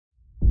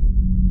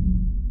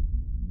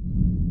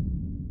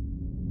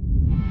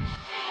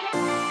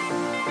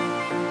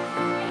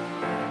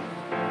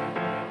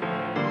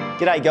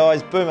G'day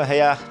guys, Boomer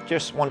here.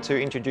 Just want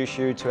to introduce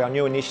you to our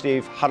new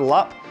initiative, Huddle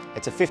Up.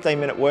 It's a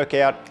 15-minute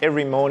workout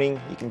every morning.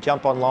 You can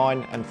jump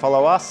online and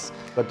follow us.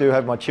 I do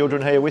have my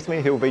children here with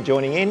me who will be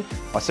joining in.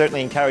 I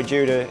certainly encourage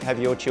you to have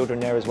your children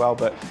there as well,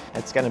 but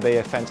it's going to be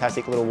a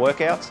fantastic little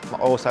workout. I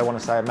also want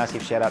to say a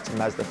massive shout out to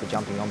Mazda for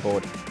jumping on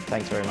board.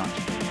 Thanks very much.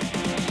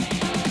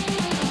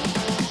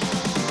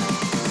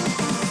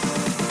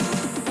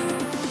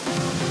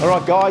 All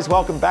right guys,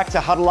 welcome back to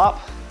Huddle Up.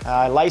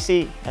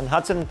 Lacey and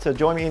Hudson to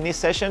join me in this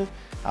session.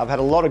 I've had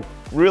a lot of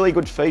really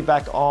good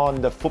feedback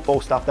on the football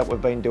stuff that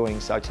we've been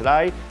doing. So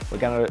today we're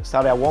going to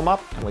start our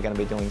warm-up and we're going to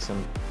be doing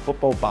some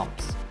football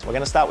bumps. So we're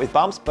going to start with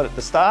bumps, but at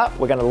the start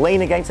we're going to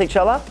lean against each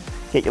other,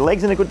 get your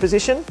legs in a good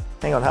position.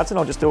 Hang on Hudson,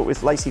 I'll just do it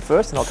with Lacey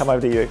first and I'll come over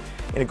to you.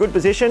 In a good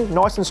position,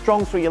 nice and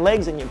strong through your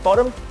legs and your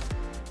bottom,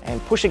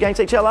 and push against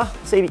each other.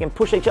 See if you can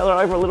push each other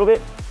over a little bit.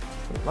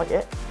 Not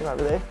yet, come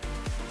over there.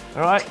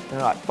 All right,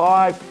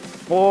 5,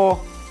 4,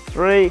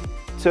 3,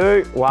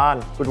 2,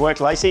 1. Good work,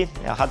 Lacey.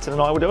 Now Hudson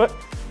and I will do it.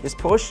 Just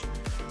push.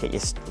 Get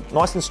you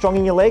nice and strong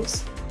in your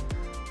legs.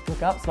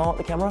 Look up, smile at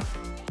the camera.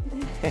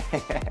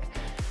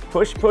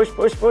 Push, push,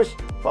 push, push.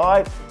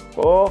 5,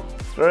 4,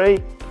 3,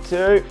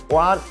 2,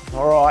 1.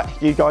 All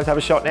right, you guys have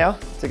a shot now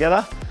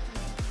together.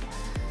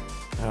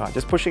 All right,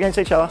 just push against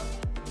each other.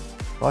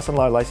 Nice and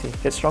low, Lacey.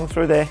 Get strong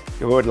through there.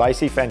 Good,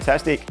 Lacey,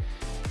 fantastic.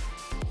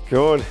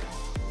 Good.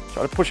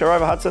 Try to push her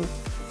over, Hudson.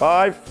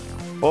 5,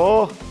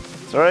 4,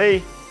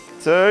 3,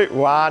 2,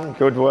 1.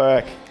 Good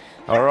work.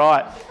 All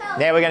right.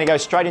 Now we're going to go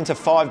straight into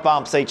 5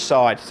 bumps each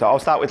side. So I'll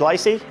start with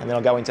Lacey and then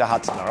I'll go into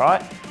Hudson, all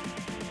right?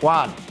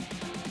 1,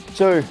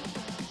 2,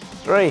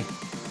 3,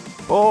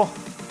 4,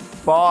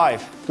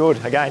 5.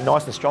 Good. Again,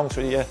 nice and strong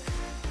through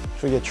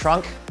your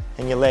trunk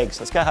and your legs.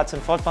 Let's go,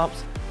 Hudson. 5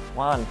 bumps.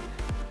 1,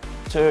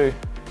 2,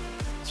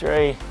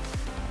 3,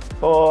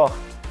 4,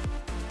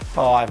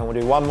 5. And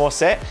we'll do one more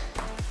set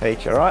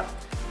each, all right?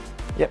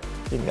 Yep,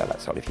 you can go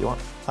that side if you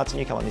want. Hudson,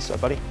 you come on this side,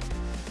 buddy.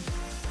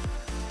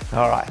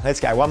 All right, let's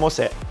go. One more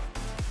set.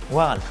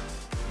 1,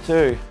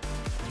 2,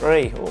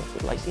 3. Oh,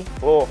 good, Lacey.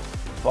 4,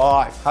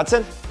 5.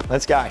 Hudson,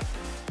 let's go.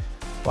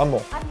 One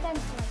more.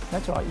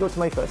 That's all right. Do it to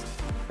me first.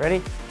 Ready?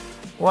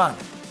 1,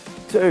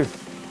 2,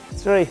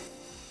 3,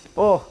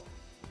 4.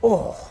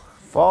 Oh,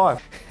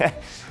 5.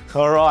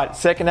 All right.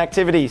 Second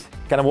activities.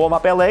 Going to warm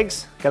up our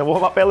legs. And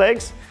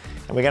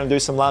we're going to do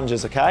some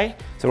lunges. Okay.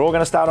 So we're all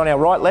going to start on our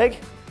right leg.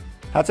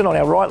 Hudson, on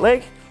our right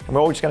leg, and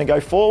we're all just going to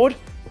go forward.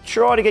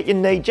 Try to get your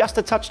knee just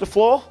to touch the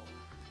floor.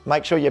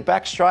 Make sure your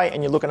back's straight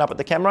and you're looking up at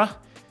the camera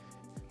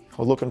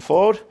or looking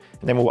forward,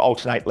 and then we'll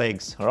alternate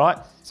legs, all right?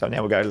 So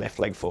now we'll go left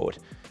leg forward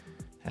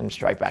and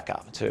straight back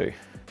up. 2,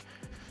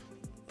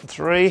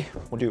 3,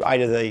 we'll do 8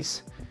 of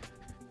these.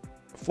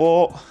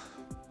 4,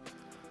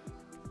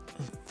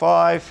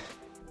 5,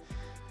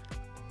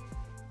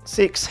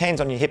 6,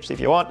 hands on your hips if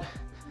you want.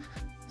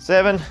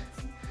 7,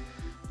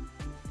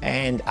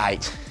 and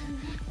 8.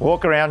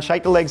 Walk around,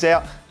 shake the legs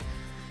out.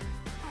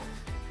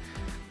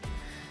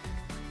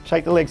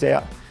 Shake the legs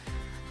out.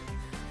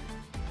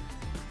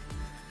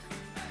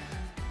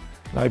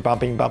 No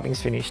bumping,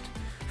 bumping's finished.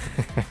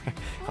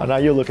 I know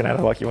you're looking at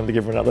it like you want to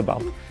give her another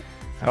bump.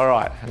 All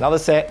right, another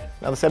set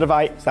of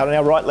 8. Start on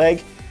our right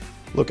leg,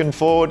 looking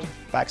forward,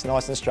 back's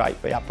nice and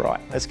straight, be upright.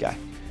 Let's go.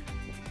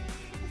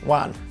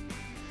 1,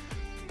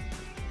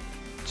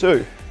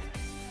 2,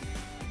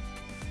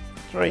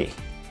 3,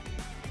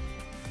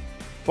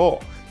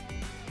 4.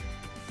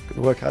 Good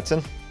work,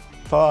 Hudson.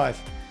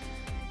 5,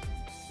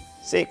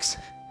 6,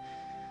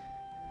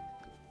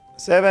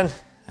 7,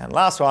 and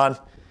last one,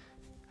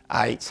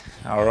 8.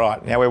 All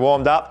right, now we're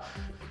warmed up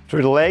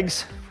through the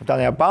legs. We've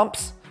done our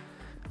bumps,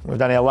 we've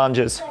done our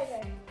lunges.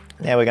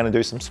 Now we're going to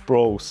do some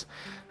sprawls.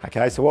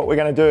 Okay, so what we're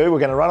going to do, we're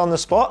going to run on the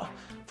spot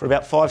for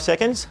about 5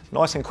 seconds,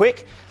 nice and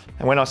quick.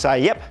 And when I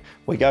say yep,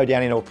 we go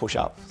down into a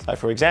push-up. So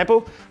for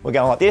example, we're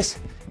going like this,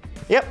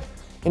 yep,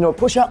 into a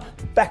push-up,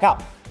 back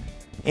up,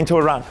 into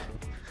a run.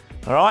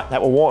 All right,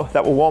 that will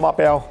warm up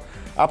our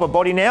upper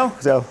body now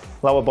because our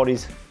lower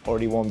body's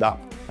already warmed up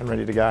and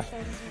ready to go.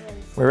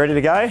 We're ready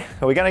to go.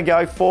 We're going to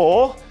go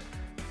for,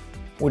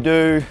 we'll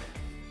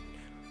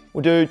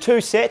do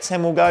 2 sets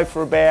and we'll go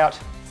for about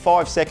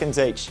 5 seconds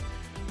each.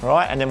 All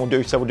right, and then we'll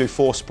do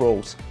 4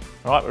 sprawls.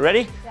 All right, we're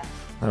ready? Yeah.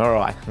 All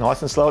right,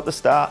 nice and slow at the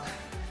start.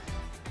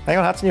 Hang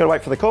on, Hudson, you gotta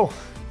wait for the call.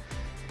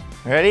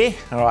 Ready?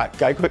 All right,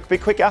 go quick, a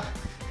bit quicker.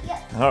 Yeah.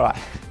 All right,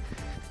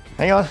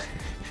 hang on.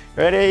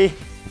 Ready?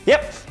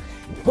 Yep.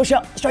 Push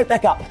up, straight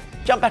back up.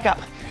 Jump back up.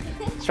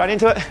 Straight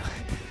into it.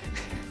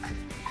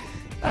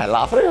 Don't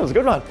laugh at it, it was a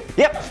good one.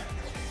 Yep.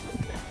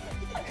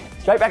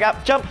 Straight back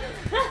up, jump.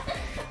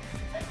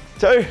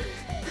 2.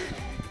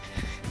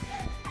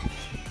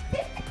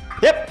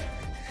 Yep.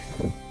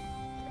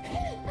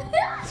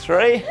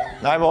 3.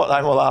 No more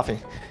laughing.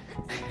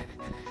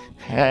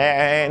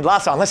 And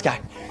last one, let's go.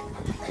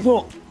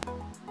 4.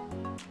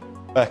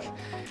 Back.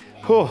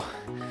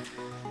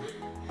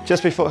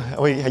 Just before,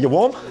 are you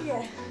warm?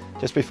 Yeah.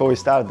 Just before we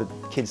started,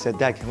 the kids said,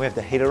 Dad, can we have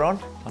the heater on?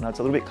 I know it's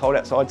a little bit cold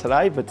outside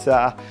today, but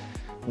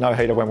no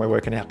heater when we're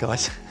working out,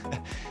 guys.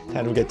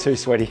 That'll get too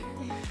sweaty.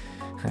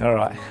 All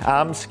right,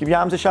 arms, give your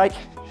arms a shake.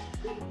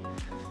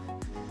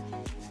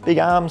 Big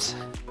arms,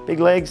 big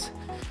legs.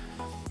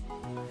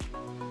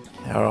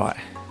 All right,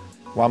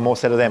 one more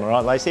set of them, all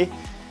right, Lacey?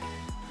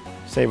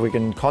 See if we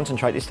can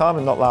concentrate this time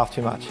and not laugh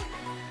too much.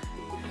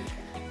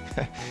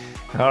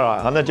 All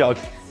right, on the jog.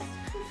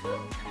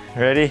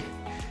 Ready,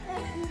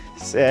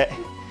 set,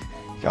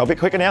 go a bit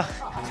quicker now.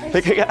 A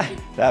bit quicker,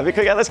 a bit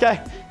quicker, let's go.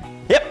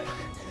 Yep.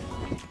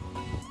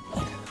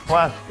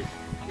 1.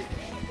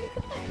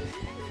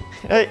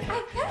 8.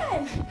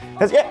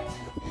 Let's go.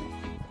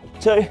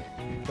 2.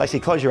 Lacey,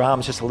 close your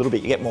arms just a little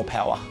bit, you get more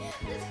power.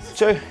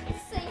 2.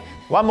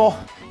 1 more.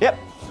 Yep.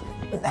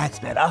 That's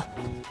better.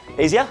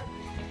 Easier?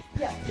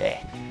 Yeah.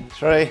 Yeah.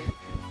 3.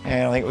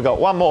 And I think we've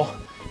got 1 more.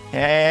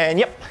 And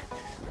yep.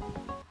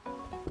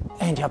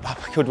 And jump up.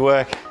 Good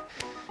work.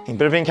 A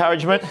bit of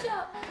encouragement.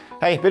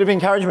 Hey, bit of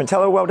encouragement.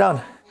 Tell her well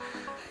done.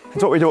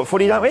 That's what we do at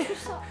footy, don't we? Hey,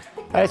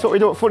 that's what we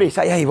do at footy.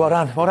 Say, hey, well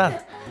done, well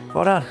done,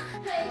 well done.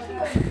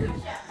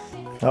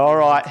 All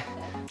right.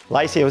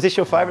 Lacey, was this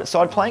your favourite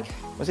side plank?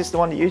 Was this the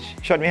one that you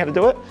showed me how to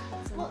do it?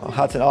 Oh,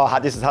 Hudson. Oh,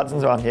 this is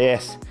Hudson's one.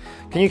 Yes.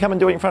 Can you come and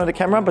do it in front of the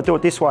camera, but do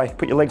it this way?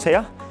 Put your legs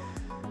here.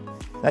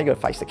 Now you got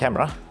to face the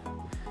camera.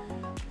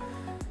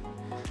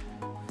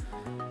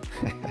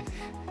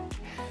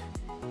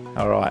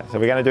 All right, so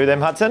we're going to do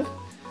them, Hudson.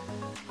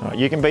 All right,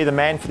 you can be the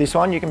man for this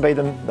one. You can be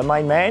the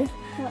main man.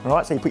 All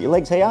right, so you put your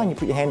legs here and you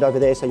put your hand over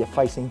there so you're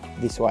facing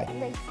this way.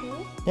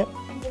 Yep.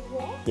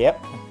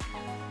 Yep.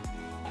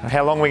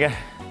 How long are we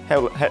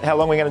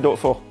going to do it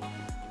for?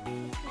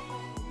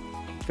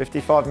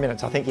 55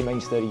 minutes. I think he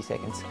means 30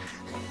 seconds.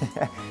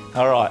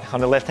 All right, on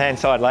the left-hand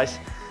side, Lace.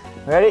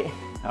 Ready?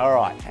 All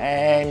right,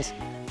 hands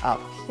up.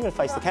 You're going to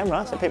face the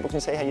camera so people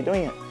can see how you're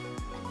doing it.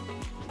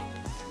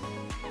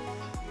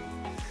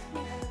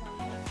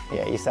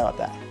 Yeah, you start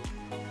like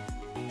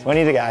that.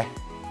 20 to go.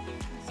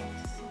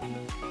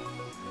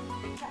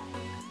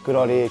 Good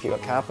idea if you've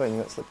got carpet and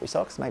you've got slippery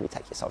socks, maybe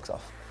take your socks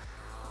off.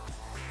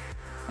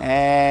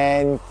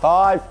 And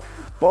 5,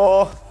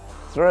 4,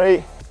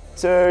 3,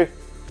 2,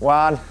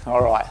 1.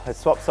 All right, let's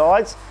swap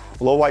sides.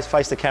 We'll always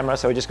face the camera,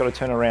 so we just got to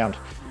turn around.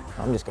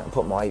 I'm just going to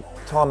put my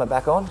timer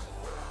back on.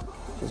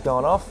 She's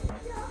going off.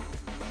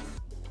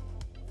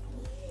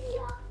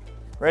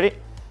 Ready?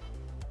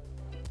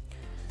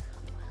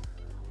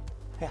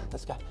 Yeah,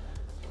 let's go.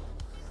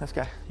 Let's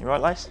go. You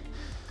right, Lace?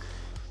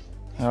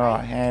 All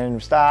right,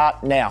 and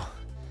start now.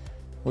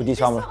 With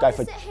this one, we'll go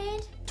for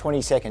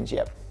 20 seconds,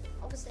 yep.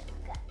 Opposite,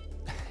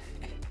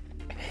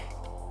 okay.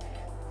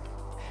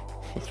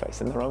 He's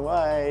facing the wrong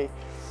way.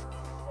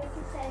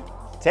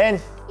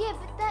 10, yeah,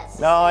 but that's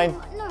 9,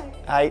 no.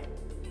 8,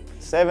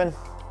 7,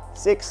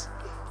 6,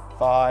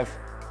 5,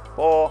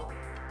 4,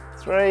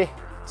 3,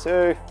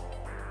 2,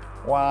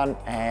 1,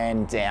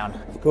 and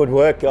down. Good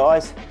work,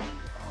 guys.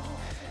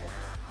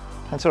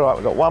 That's all right,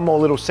 we've got one more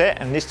little set,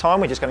 and this time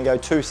we're just going to go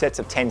 2 sets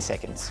of 10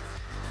 seconds.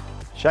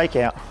 Shake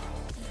out.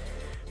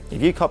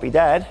 If you copy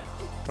Dad,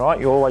 right,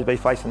 you'll always be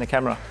facing the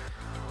camera.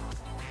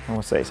 And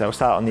we'll see, so we'll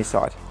start on this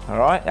side. All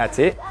right, that's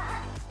it.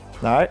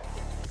 No,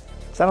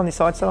 start on this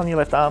side, start on your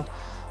left arm.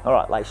 All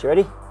right, Lace, you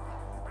ready?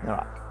 All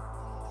right,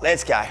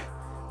 let's go.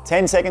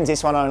 10 seconds,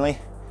 this one only.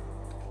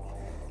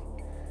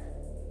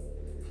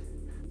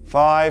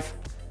 5,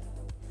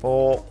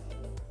 4,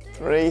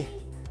 3,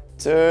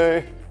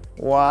 2,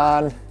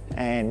 1,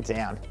 and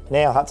down.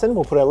 Now, Hudson,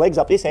 we'll put our legs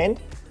up this end,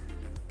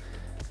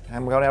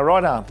 and we've got our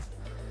right arm.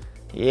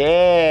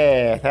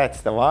 Yeah,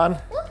 that's the one.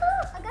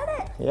 Woohoo, I got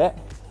it. Yeah,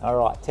 all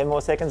right, 10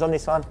 more seconds on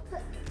this one.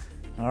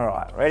 All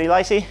right, ready,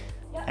 Lacey?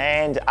 Yep.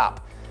 And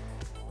up.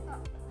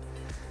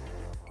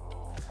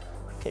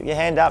 Keep your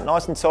hand up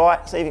nice and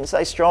tight, see if you can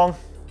stay strong.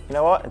 You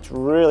know what, it's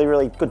really,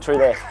 really good through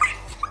there.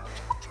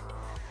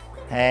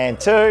 And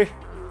 2,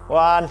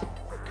 1,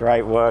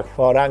 great work.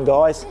 Well done,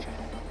 guys.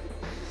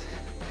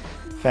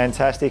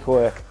 Fantastic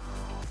work.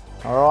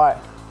 All right,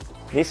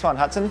 this one,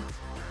 Hudson,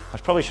 I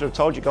probably should have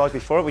told you guys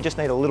before, we just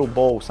need a little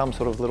ball, some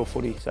sort of little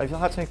footy. So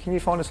Hudson, can you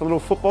find us a little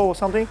football or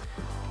something?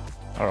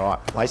 All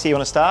right, Lacey, you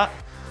want to start?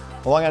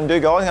 All I'm going to do,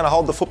 guys, I'm going to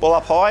hold the football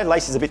up high.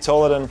 Lacey's a bit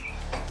taller than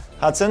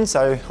Hudson,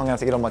 so I'm going to have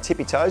to get on my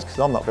tippy toes because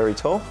I'm not very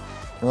tall.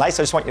 And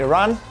Lacey, I just want you to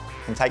run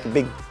and take a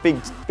big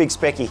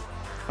specky.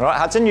 All right,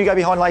 Hudson, you go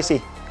behind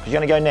Lacey because you're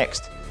going to go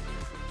next.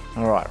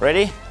 All right,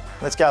 ready?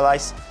 Let's go,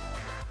 Lace.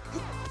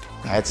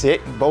 That's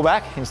it, ball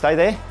back and stay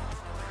there.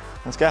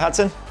 Let's go,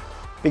 Hudson.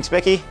 Big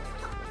specky.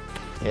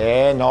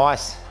 Yeah,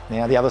 nice.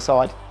 Now the other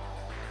side.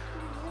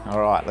 All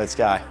right, let's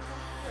go.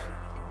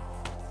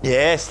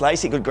 Yes,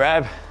 Lacey, good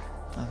grab.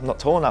 I'm not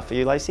tall enough for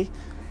you, Lacey.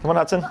 Come on,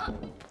 Hudson.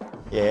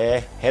 Yeah,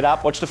 head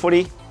up, watch the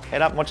footy.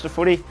 Head up, watch the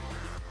footy.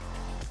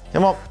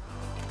 Come on.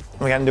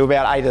 We're going to do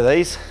about 8 of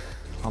these.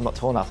 I'm not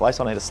tall enough,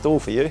 Lacey. I need a stool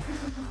for you.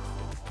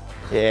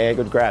 Yeah,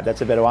 good grab.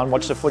 That's a better one.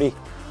 Watch the footy.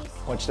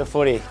 Watch the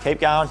footy. Keep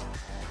going.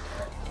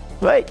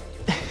 Wait.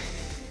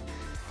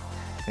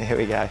 There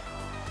we go.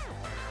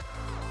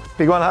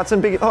 Big one, Hudson.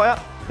 Big. Oh,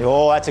 yeah.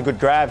 Oh, that's a good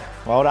grab.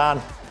 Well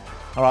done.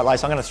 All right,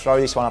 Lace, I'm going to throw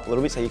this one up a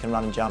little bit so you can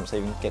run and jump so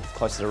you can get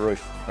close to the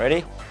roof.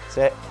 Ready,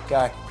 set,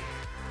 go.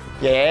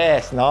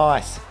 Yes,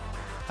 nice.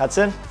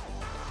 Hudson.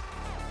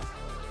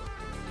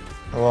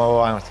 Oh,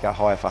 I want to go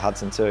higher for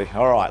Hudson too.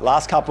 All right,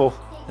 last couple.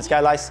 Let's go,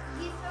 Lace.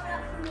 You throw it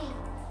up for me.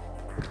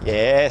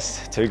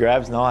 Yes, 2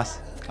 grabs, nice.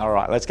 All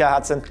right, let's go,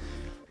 Hudson.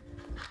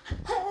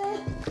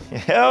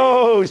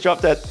 Oh, he's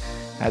dropped it.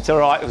 That's all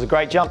right, it was a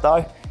great jump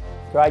though.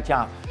 Great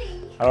jump.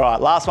 All right,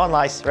 last one,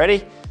 Lace.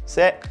 Ready,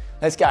 set,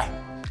 let's go.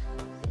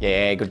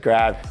 Yeah, good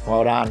grab,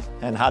 well done.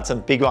 And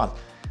Hudson, big one.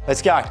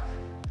 Let's go.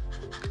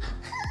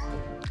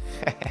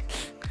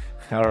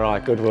 All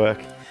right, good work.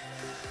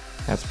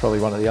 That's probably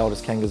one of the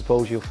oldest Kangas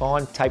balls you'll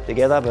find, taped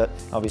together, but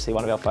obviously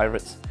one of our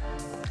favourites.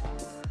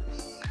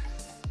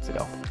 It's a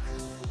goal.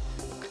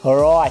 All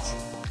right,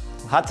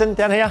 Hudson,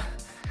 down here.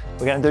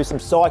 We're going to do some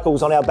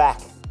cycles on our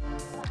back.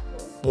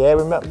 Yeah,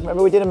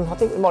 remember we did them, I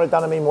think we might have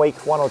done them in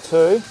week 1 or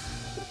 2.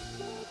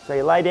 So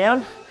you lay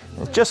down,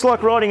 it's just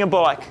like riding a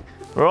bike,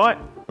 all right?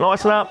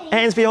 Nice and up,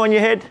 hands behind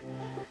your head.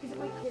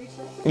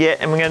 Yeah,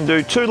 and we're going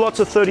to do 2 lots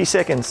of 30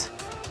 seconds.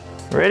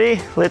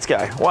 Ready? Let's go.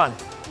 1,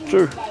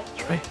 2,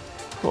 3,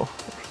 4.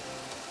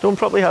 Do them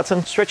properly,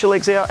 Hudson. Stretch your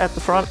legs out at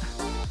the front.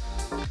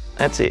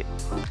 That's it.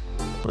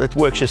 It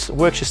works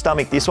your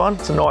stomach, this one.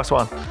 It's a nice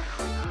one.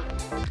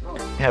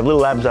 You have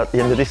little abs at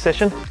the end of this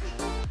session.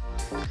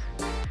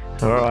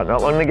 All right,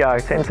 not long to go.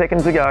 10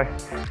 seconds to go.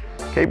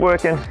 Keep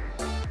working.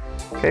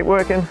 Keep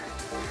working.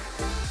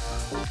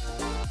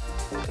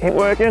 Keep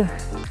working.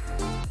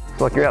 It's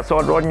like you're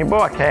outside riding your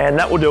bike, and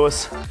that will do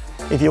us.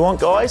 If you want,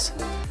 guys,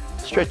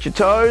 stretch your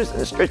toes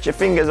and stretch your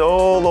fingers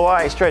all the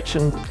way. Stretch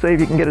and see if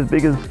you can get as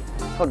big as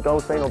Todd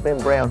Goldstein or Ben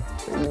Brown.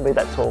 So you can be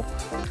that tall.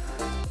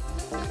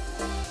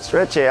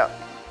 Stretch out.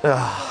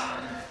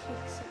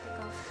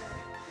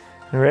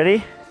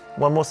 Ready?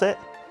 One more set?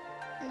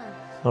 No.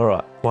 All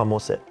right, one more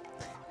set.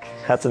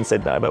 Hudson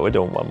said no, but we're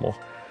doing one more.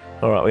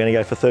 All right, we're gonna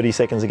go for 30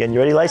 seconds again. You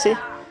ready, Lacey?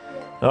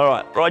 All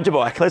right, ride your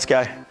bike, let's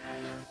go.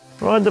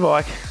 Ride the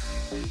bike.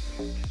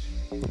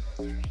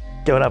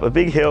 Going up a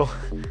big hill.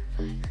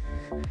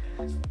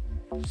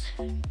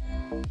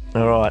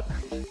 All right,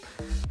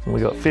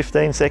 we got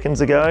 15 seconds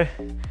to go.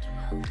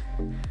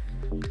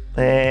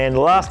 And the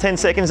last 10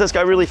 seconds, let's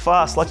go really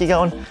fast, like you're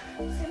going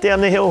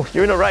down the hill.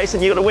 You're in a race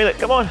and you gotta win it,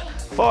 come on.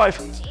 5,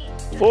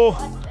 4,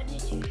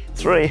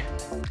 3,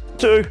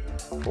 2,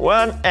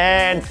 1,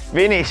 and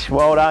finish.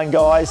 Well done,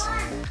 guys.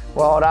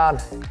 Well done.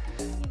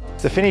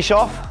 To finish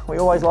off, we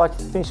always like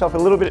to finish off a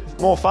little bit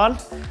more fun.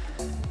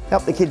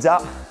 Help the kids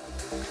up.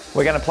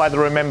 We're gonna play the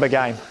remember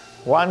game.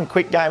 One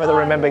quick game of the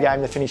remember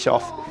game to finish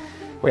off.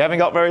 We haven't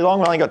got very long,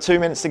 we only got 2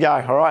 minutes to go.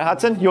 All right,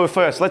 Hudson, you're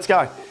first, let's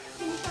go.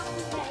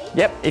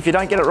 Yep, if you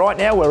don't get it right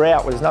now, we're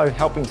out. There's no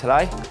helping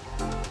today.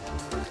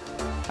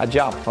 A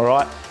jump, all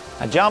right?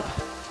 A jump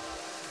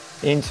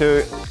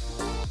into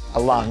a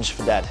lunge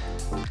for Dad.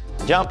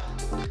 Jump,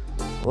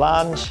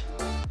 lunge,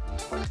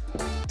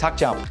 tuck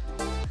jump.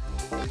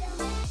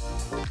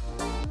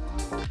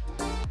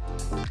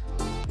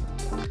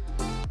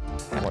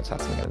 And what's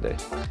Hudson gonna do?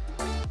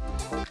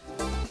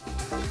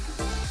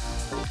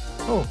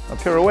 Oh, a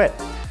pirouette,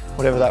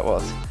 whatever that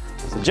was.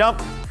 It's a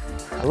jump,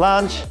 a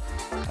lunge,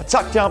 a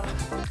tuck jump,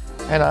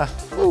 and a,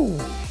 ooh.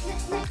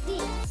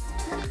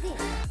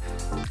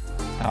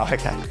 Oh,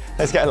 okay.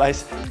 Let's go,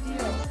 Lace.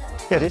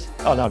 Yeah, it is.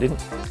 Oh, no, I didn't.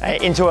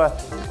 Into a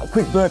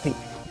quick burpee.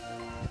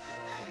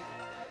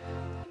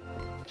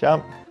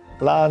 Jump,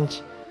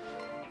 lunge,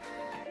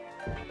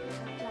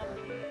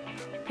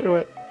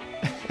 pirouette,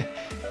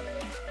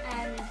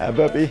 a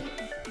burpee,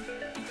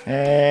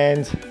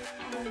 and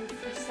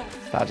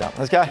start jump.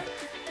 Let's go.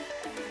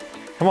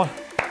 Come on,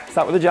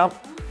 start with the jump.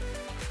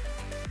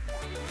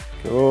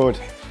 Good.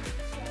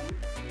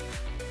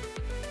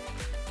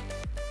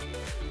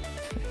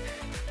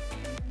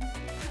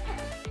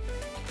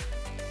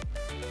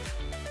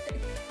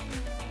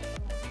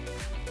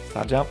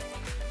 Start jump.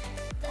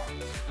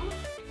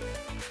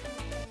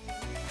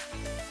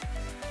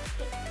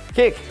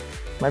 Kick,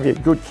 maybe a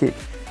good kick.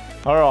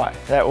 All right,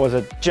 that was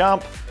a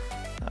jump,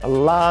 a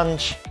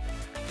lunge,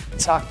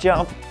 tuck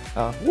jump,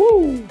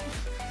 woo.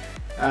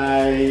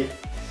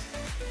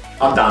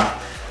 I'm done.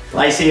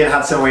 Lacey and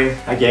Hudson win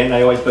again,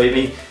 they always beat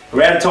me.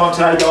 We're out of time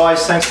today,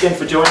 guys. Thanks again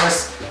for joining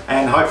us,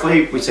 and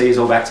hopefully we see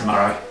you all back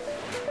tomorrow.